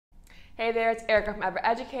Hey there, it's Erica from Ever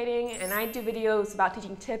Educating, and I do videos about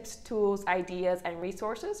teaching tips, tools, ideas, and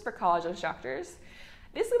resources for college instructors.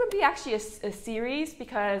 This is going to be actually a series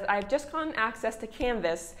because I've just gotten access to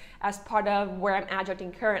Canvas as part of where I'm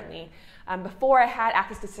adjuncting currently. Before I had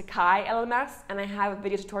access to Sakai LMS, and I have a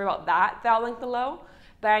video tutorial about that I'll link below,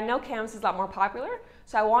 but I know Canvas is a lot more popular,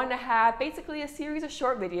 so I wanted to have basically a series of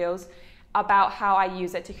short videos about how I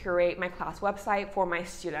use it to curate my class website for my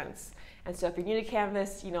students. And so if you're new to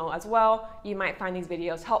Canvas, as well, you might find these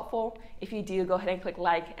videos helpful. If you do, go ahead and click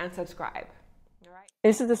like and subscribe. All right.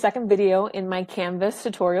 This is the second video in my Canvas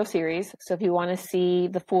tutorial series. So if you want to see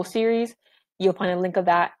the full series, you'll find a link of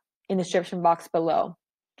that in the description box below.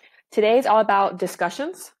 Today is all about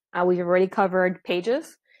discussions. We've already covered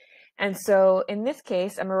pages. And so in this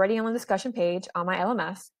case, I'm already on the discussion page on my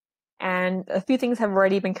LMS. And a few things have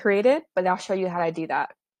already been created, but I'll show you how to do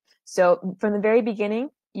that. So from the very beginning,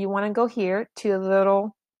 you want to go here to the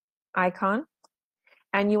little icon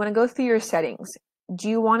and you want to go through your settings. Do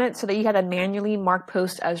you want it so that you have to manually mark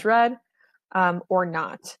post as read or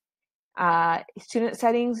not? Student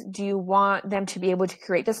settings, do you want them to be able to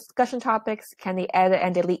create discussion topics? Can they edit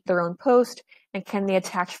and delete their own post? And can they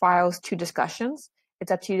attach files to discussions?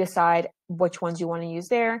 It's up to you to decide which ones you want to use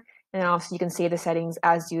there. And also you can save the settings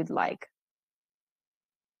as you'd like.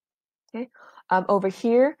 Okay. Over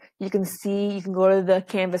here, you can go to the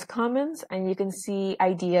Canvas Commons and you can see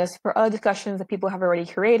ideas for other discussions that people have already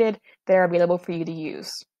created that are available for you to use.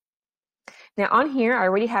 Now on here, I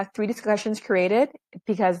already have 3 discussions created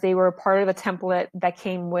because they were part of a template that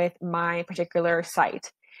came with my particular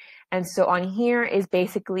site. And so on here is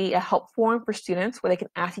basically a help forum for students where they can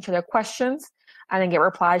ask each other questions and then get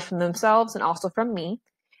replies from themselves and also from me.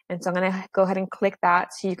 And so I'm going to go ahead and click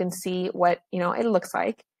that so you can see what it looks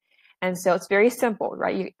like. And so it's very simple,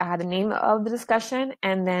 right? You add the name of the discussion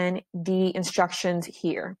and then the instructions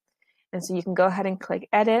here. And so you can go ahead and click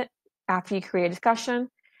edit after you create a discussion,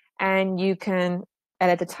 and you can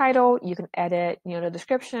edit the title, you can edit, the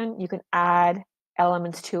description, you can add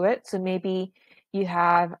elements to it. So maybe you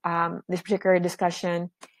have this particular discussion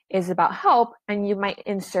is about help, and you might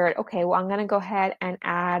insert, okay, well, I'm going to go ahead and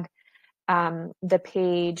add the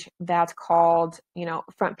page that's called,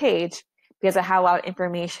 front page, because I have a lot of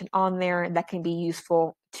information on there that can be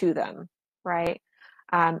useful to them, right?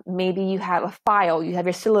 Maybe you have a file, you have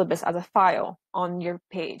your syllabus as a file on your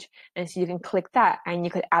page. And so you can click that and you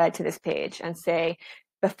could add it to this page and say,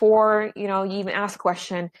 before, you even ask a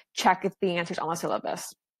question, check if the answer's on the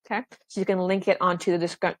syllabus, okay? So you can link it onto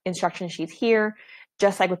the instruction sheets here.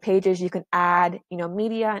 Just like with pages, you can add,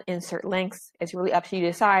 media and insert links. It's really up to you to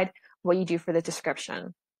decide what you do for the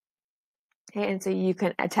description. Okay, and so you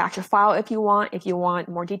can attach a file if you want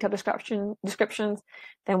more detailed descriptions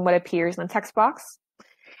than what appears in the text box.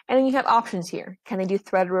 And then you have options here. Can they do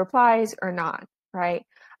threaded replies or not, right?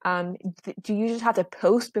 Do you just have to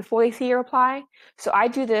post before they see your reply? So I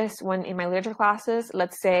do this when in my literature classes,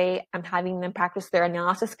 let's say I'm having them practice their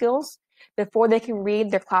analysis skills. Before they can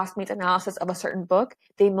read their classmates' analysis of a certain book,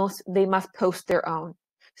 they must post their own.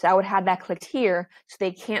 So I would have that clicked here so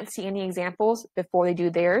they can't see any examples before they do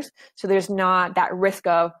theirs. So there's not that risk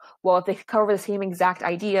of, well, if they cover the same exact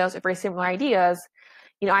ideas or very similar ideas,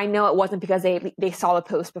 I know it wasn't because they saw the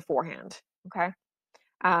post beforehand, okay?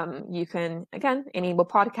 You can, again, enable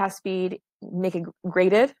podcast speed, make it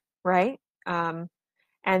graded, right? And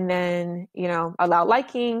then, allow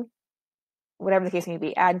liking, whatever the case may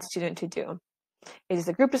be, add student to do. Is this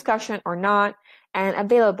a group discussion or not? And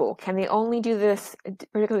available. Can they only do this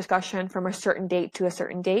particular discussion from a certain date to a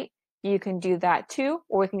certain date? You can do that too,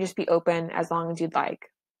 or it can just be open as long as you'd like.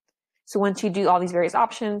 So once you do all these various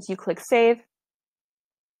options, you click save.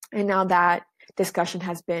 And now that discussion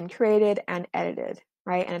has been created and edited,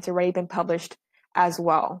 right? And it's already been published as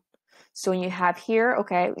well. So when you have here,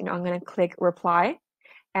 okay, I'm going to click reply.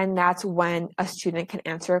 And that's when a student can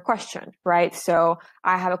answer a question, right? So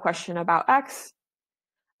I have a question about X,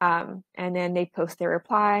 and then they post their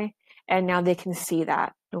reply, and now they can see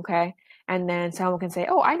that, okay? And then someone can say,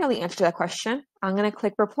 oh, I know the answer to that question. I'm going to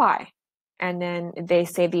click reply. And then they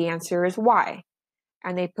say the answer is Y,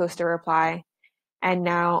 and they post a reply, and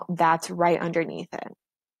now that's right underneath it,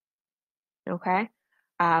 okay?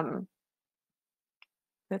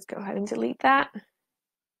 Let's go ahead and delete that.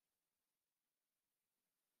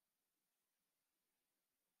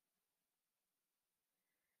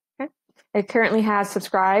 It currently has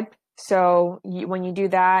subscribe, so when you do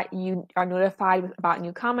that, you are notified about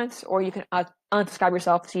new comments, or you can unsubscribe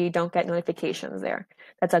yourself so you don't get notifications there.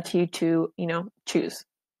 That's up to you to, choose.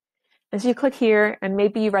 And so you click here, and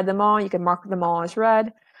maybe you read them all. You can mark them all as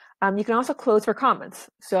read. You can also close for comments.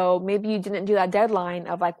 So maybe you didn't do that deadline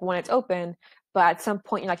of like when it's open, but at some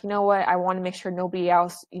point you're like, you know what, I want to make sure nobody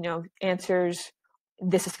else, answers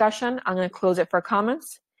this discussion. I'm going to close it for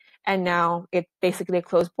comments. And now it's basically a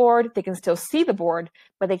closed board. They can still see the board,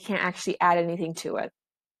 but they can't actually add anything to it.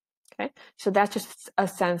 Okay, so that's just a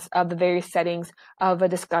sense of the various settings of a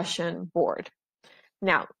discussion board.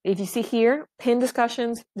 Now, if you see here, pin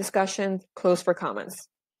discussions, close for comments.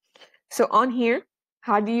 So on here,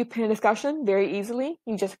 how do you pin a discussion? Very easily.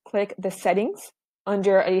 You just click the settings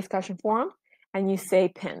under a discussion forum and you say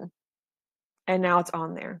pin. And now it's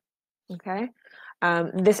on there. Okay.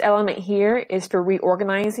 This element here is for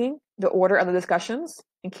reorganizing the order of the discussions.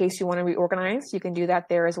 In case you want to reorganize, you can do that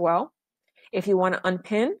there as well. If you want to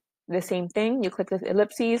unpin, the same thing. You click the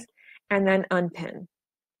ellipses and then unpin.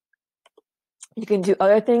 You can do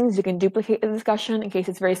other things. You can duplicate the discussion in case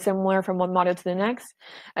it's very similar from one module to the next.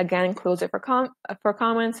 Again, close it for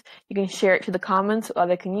comments. You can share it to the comments so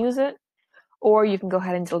others can use it, or you can go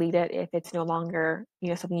ahead and delete it if it's no longer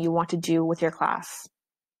something you want to do with your class.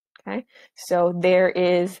 Okay, so there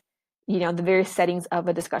is the various settings of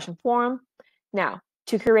a discussion forum. Now,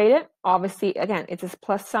 to create it, obviously, again, it's this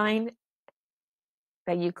plus sign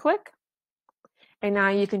that you click. And now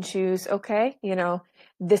you can choose, okay,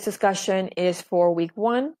 this discussion is for week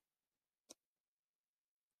 1.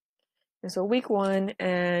 And so week 1,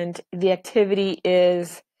 and the activity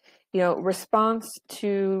is, response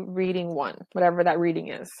to reading 1, whatever that reading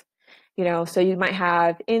is. So you might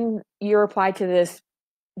have in your reply to this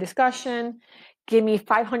discussion, give me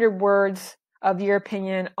 500 words of your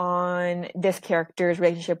opinion on this character's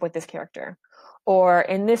relationship with this character. Or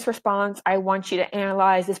in this response, I want you to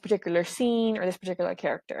analyze this particular scene or this particular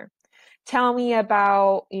character. Tell me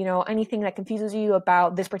about, anything that confuses you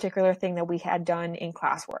about this particular thing that we had done in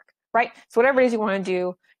classwork, right? So whatever it is you want to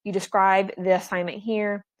do, you describe the assignment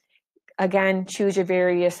here. Again, choose your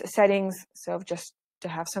various settings. So just to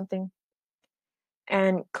have something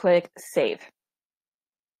and click save.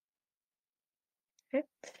 Okay.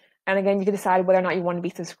 And again, you can decide whether or not you want to be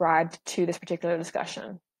subscribed to this particular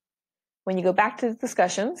discussion. When you go back to the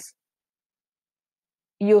discussions,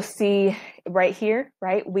 you'll see right here,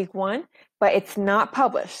 right, week 1, but it's not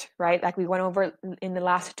published, right, like we went over in the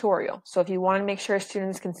last tutorial. So if you want to make sure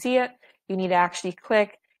students can see it, you need to actually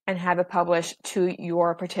click and have it published to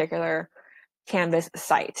your particular Canvas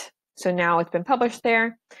site. So now it's been published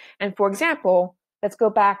there. And for example, let's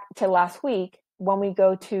go back to last week when we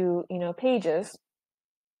go to, pages,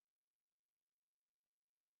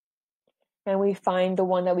 and we find the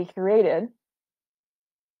one that we created.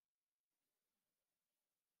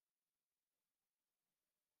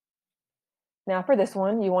 Now for this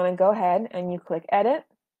one, you want to go ahead and you click edit.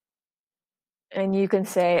 And you can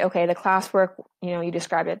say, okay, the classwork, you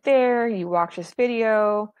described it there, you watch this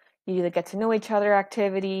video, you do the get to know each other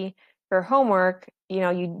activity. For homework,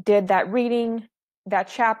 you did that reading, that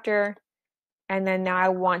chapter, and then now I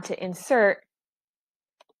want to insert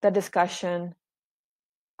the discussion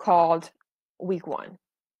called week 1,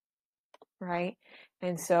 right?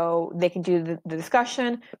 And so they can do the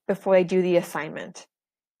discussion before they do the assignment.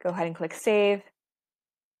 Go ahead and click save.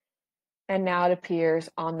 And now it appears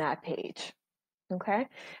on that page. Okay,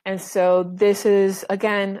 and so this is,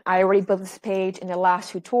 again, I already built this page in the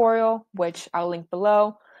last tutorial, which I'll link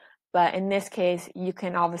below. But in this case, you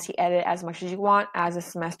can obviously edit as much as you want as the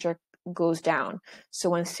semester goes down. So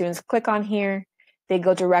when students click on here, they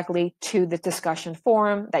go directly to the discussion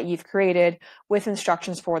forum that you've created with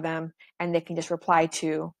instructions for them, and they can just reply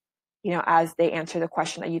to, as they answer the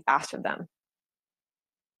question that you've asked of them.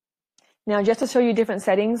 Now, just to show you different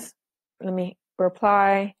settings, let me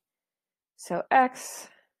reply. So X,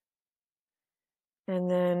 and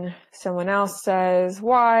then someone else says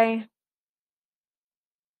Y,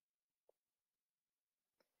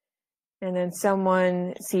 and then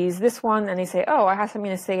someone sees this one and they say, oh, I have something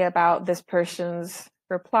to say about this person's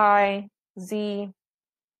reply, Z.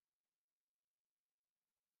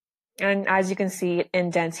 And as you can see, it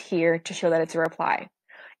indents here to show that it's a reply.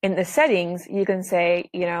 In the settings, you can say,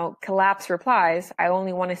 collapse replies. I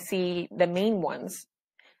only want to see the main ones.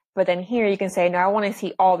 But then here you can say, now I want to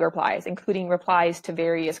see all the replies, including replies to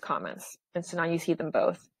various comments. And so now you see them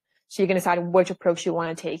both. So you can decide which approach you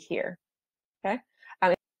want to take here. Okay.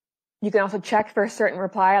 You can also check for a certain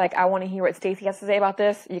reply, like I want to hear what Stacy has to say about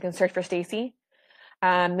this. You can search for Stacy.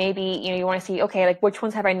 Maybe you want to see, okay, like which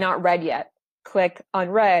ones have I not read yet? Click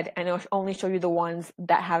unread, and it'll only show you the ones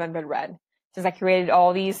that haven't been read. Since I created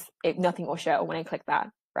all these, nothing will show when I click that,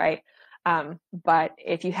 right? But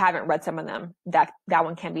if you haven't read some of them, that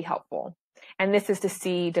one can be helpful. And this is to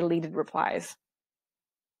see deleted replies.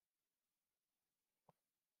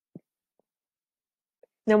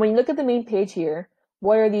 Now, when you look at the main page here,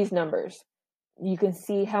 what are these numbers? You can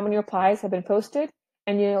see how many replies have been posted,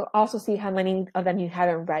 and you'll also see how many of them you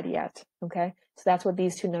haven't read yet, okay? So that's what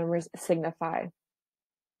these two numbers signify.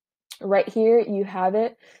 Right here, you have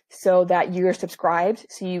it so that you're subscribed,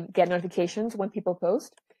 so you get notifications when people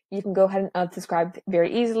post. You can go ahead and unsubscribe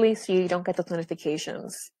very easily so you don't get those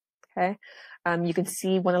notifications, okay? You can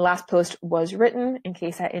see when the last post was written in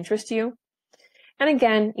case that interests you. And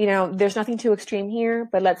again, you know, there's nothing too extreme here,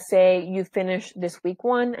 but let's say you finish this week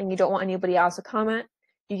 1 and you don't want anybody else to comment.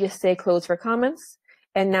 You just say close for comments,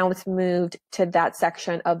 and now it's moved to that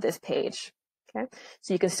section of this page. Okay,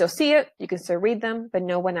 so you can still see it, you can still read them, but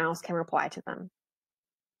no one else can reply to them.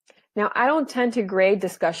 Now, I don't tend to grade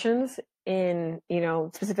discussions in, you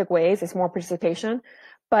know, specific ways. It's more participation.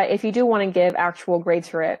 But if you do want to give actual grades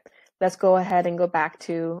for it, let's go ahead and go back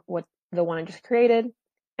to the one I just created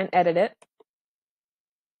and edit it.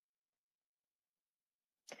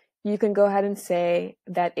 You can go ahead and say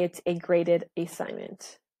that it's a graded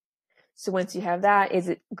assignment. So once you have that, is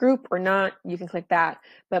it group or not? You can click that,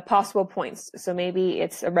 but possible points. So maybe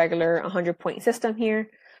it's a regular 100-point system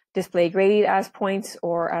here, display graded as points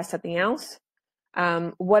or as something else.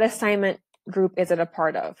 What assignment group is it a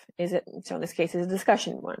part of? Is it, so in this case, it's a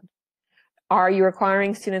discussion one. Are you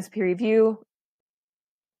requiring students peer review?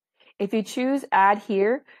 If you choose add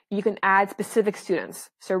here, you can add specific students.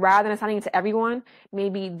 So rather than assigning it to everyone,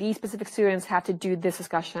 maybe these specific students have to do this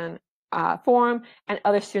discussion forum and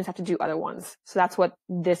other students have to do other ones. So that's what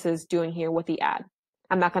this is doing here with the add.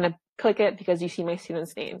 I'm not going to click it because you see my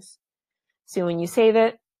students' names. So when you save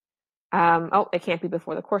it, oh, it can't be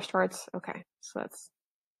before the course starts. Okay, so let's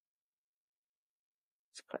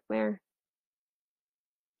just click there.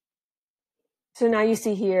 So now you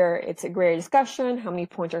see here, it's a graded discussion, how many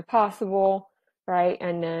points are possible, right?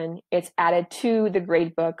 And then it's added to the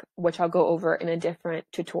grade book, which I'll go over in a different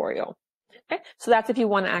tutorial. Okay, so that's if you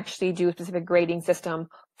want to actually do a specific grading system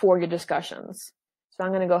for your discussions. So I'm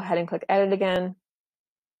going to go ahead and click edit again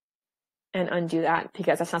and undo that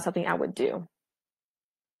because that's not something I would do.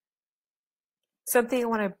 Something I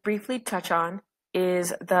want to briefly touch on is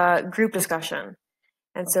the group discussion.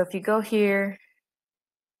 And so if you go here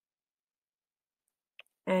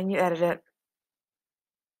and you edit it,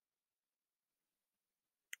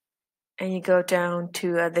 and you go down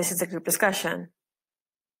to this is a group discussion,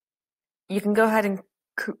 you can go ahead and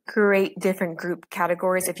create different group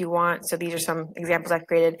categories if you want. So these are some examples I've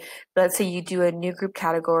created. But let's say you do a new group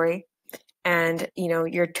category and you know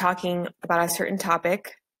you're talking about a certain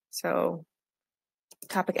topic. So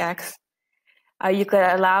topic X. You could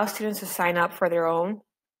allow students to sign up for their own,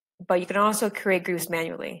 but you can also create groups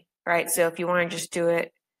manually, right? So if you want to just do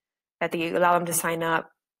it, that you allow them to sign up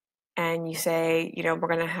and you say, you know, we're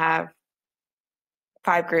going to have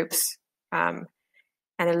 5 groups and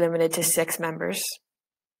they're limited to 6 members.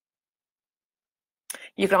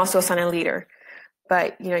 You can also assign a leader,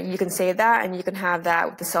 but you know, you can save that and you can have that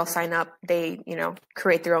with the self sign up. They, you know,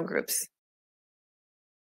 create their own groups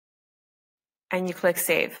and you click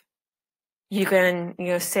save. You can, you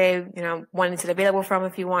know, say, you know, when is it available from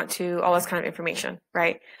if you want to, all this kind of information,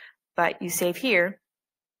 right? But you save here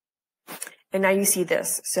and now you see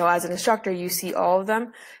this. So as an instructor, you see all of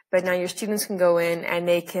them, but now your students can go in and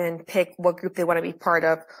they can pick what group they want to be part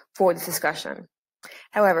of for this discussion.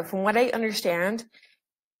 However, from what I understand,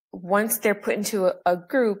 once they're put into a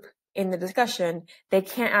group in the discussion, they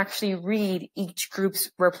can't actually read each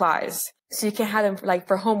group's replies. So you can have them, like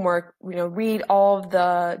for homework, you know, read all of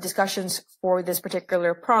the discussions for this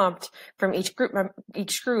particular prompt from each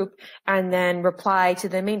group, and then reply to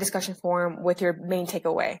the main discussion forum with your main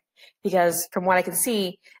takeaway. Because from what I can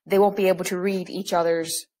see, they won't be able to read each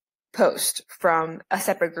other's post from a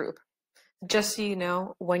separate group. Just so you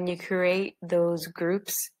know, when you create those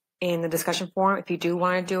groups in the discussion forum, if you do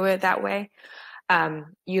want to do it that way,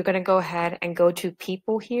 you're going to go ahead and go to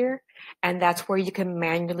people here, and that's where you can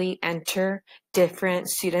manually enter different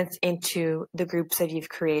students into the groups that you've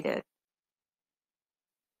created.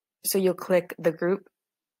 So you'll click the group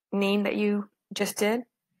name that you just did,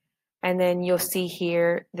 and then you'll see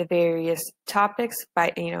here the various topics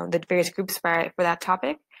by, you know, the various groups for that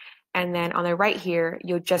topic. And then on the right here,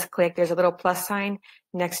 you'll just click, there's a little plus sign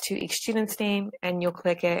next to each student's name, and you'll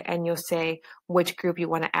click it and you'll say which group you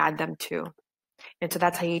want to add them to. And so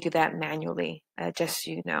that's how you do that manually, just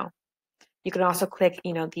so you know. You can also click,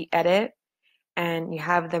 you know, the edit, and you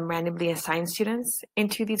have them randomly assign students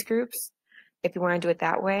into these groups if you want to do it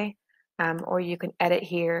that way. Or you can edit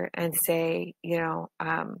here and say, you know,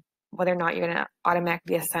 whether or not you're going to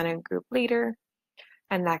automatically assign a group leader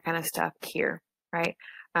and that kind of stuff here, right?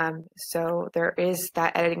 So there is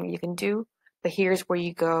that editing that you can do, but here's where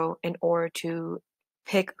you go in order to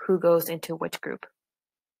pick who goes into which group.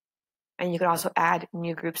 And you can also add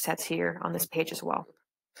new group sets here on this page as well.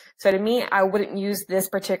 So to me, I wouldn't use this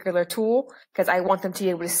particular tool because I want them to be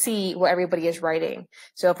able to see what everybody is writing.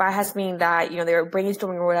 So if I have something that, they're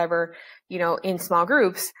brainstorming or whatever, in small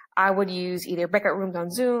groups, I would use either breakout rooms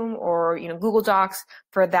on Zoom or, Google Docs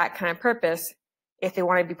for that kind of purpose if they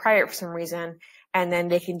want to be private for some reason. And then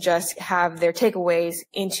they can just have their takeaways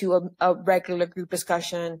into a regular group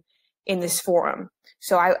discussion in this forum.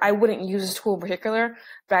 So I wouldn't use this tool in particular,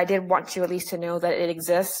 but I did want you at least to know that it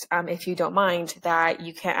exists, if you don't mind, that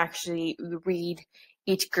you can't actually read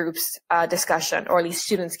each group's discussion, or at least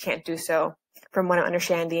students can't do so from what I'm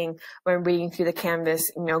understanding when reading through the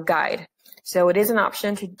Canvas guide. So it is an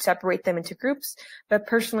option to separate them into groups, but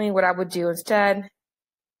personally what I would do instead,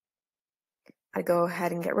 I'd go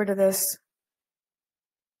ahead and get rid of this.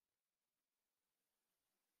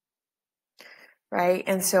 Right,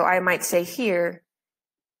 and so I might say here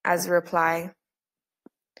as a reply,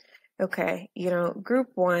 okay, group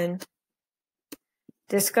 1,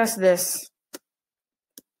 discuss this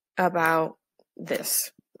about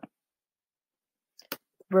this.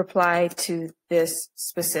 Reply to this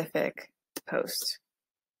specific post.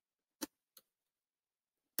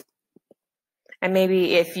 And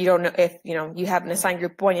maybe if you don't know, if you haven't assigned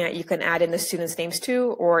group 1 yet, you can add in the students' names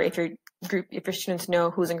too, or if your students know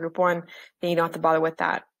who's in group 1, then you don't have to bother with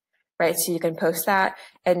that, right? So you can post that,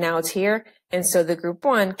 and now it's here, and so the group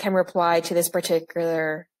 1 can reply to this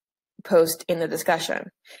particular post in the discussion,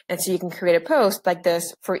 and so you can create a post like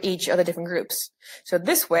this for each of the different groups. So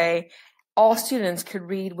this way, all students could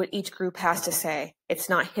read what each group has to say. It's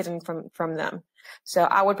not hidden from them. So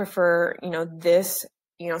I would prefer, this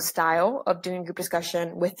style of doing group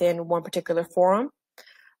discussion within one particular forum.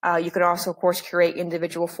 You could also, of course, create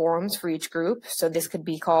individual forums for each group. So this could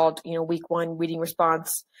be called, week 1 reading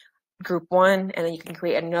response group 1, and then you can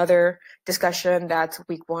create another discussion that's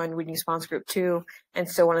week 1 reading response group 2, and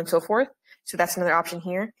so on and so forth. So that's another option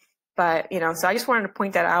here. But, so I just wanted to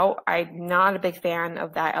point that out. I'm not a big fan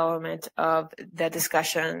of that element of the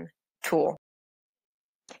discussion tool.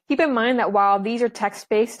 Keep in mind that while these are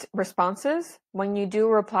text-based responses, when you do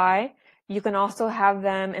reply, you can also have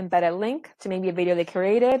them embed a link to maybe a video they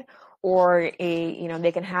created, or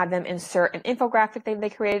they can have them insert an infographic they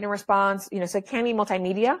created in response. So it can be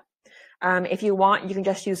multimedia. If you want, you can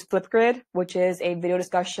just use Flipgrid, which is a video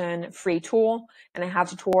discussion free tool, and I have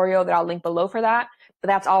a tutorial that I'll link below for that. But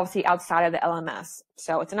that's obviously outside of the LMS.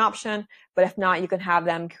 So it's an option, but if not, you can have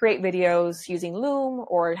them create videos using Loom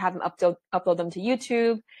or have them upload them to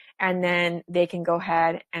YouTube, and then they can go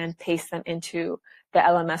ahead and paste them into the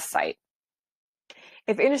LMS site.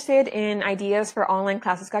 If you're interested in ideas for online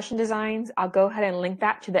class discussion designs, I'll go ahead and link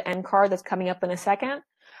that to the end card that's coming up in a second.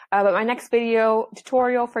 But my next video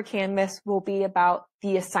tutorial for Canvas will be about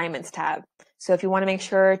the assignments tab. So if you want to make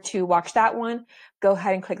sure to watch that one, go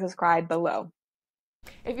ahead and click subscribe below.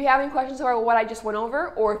 If you have any questions about what I just went over,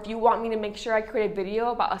 or if you want me to make sure I create a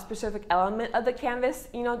video about a specific element of the Canvas,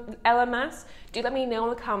 LMS, do let me know in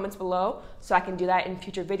the comments below so I can do that in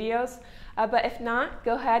future videos. But if not,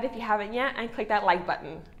 go ahead if you haven't yet and click that like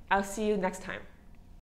button. I'll see you next time.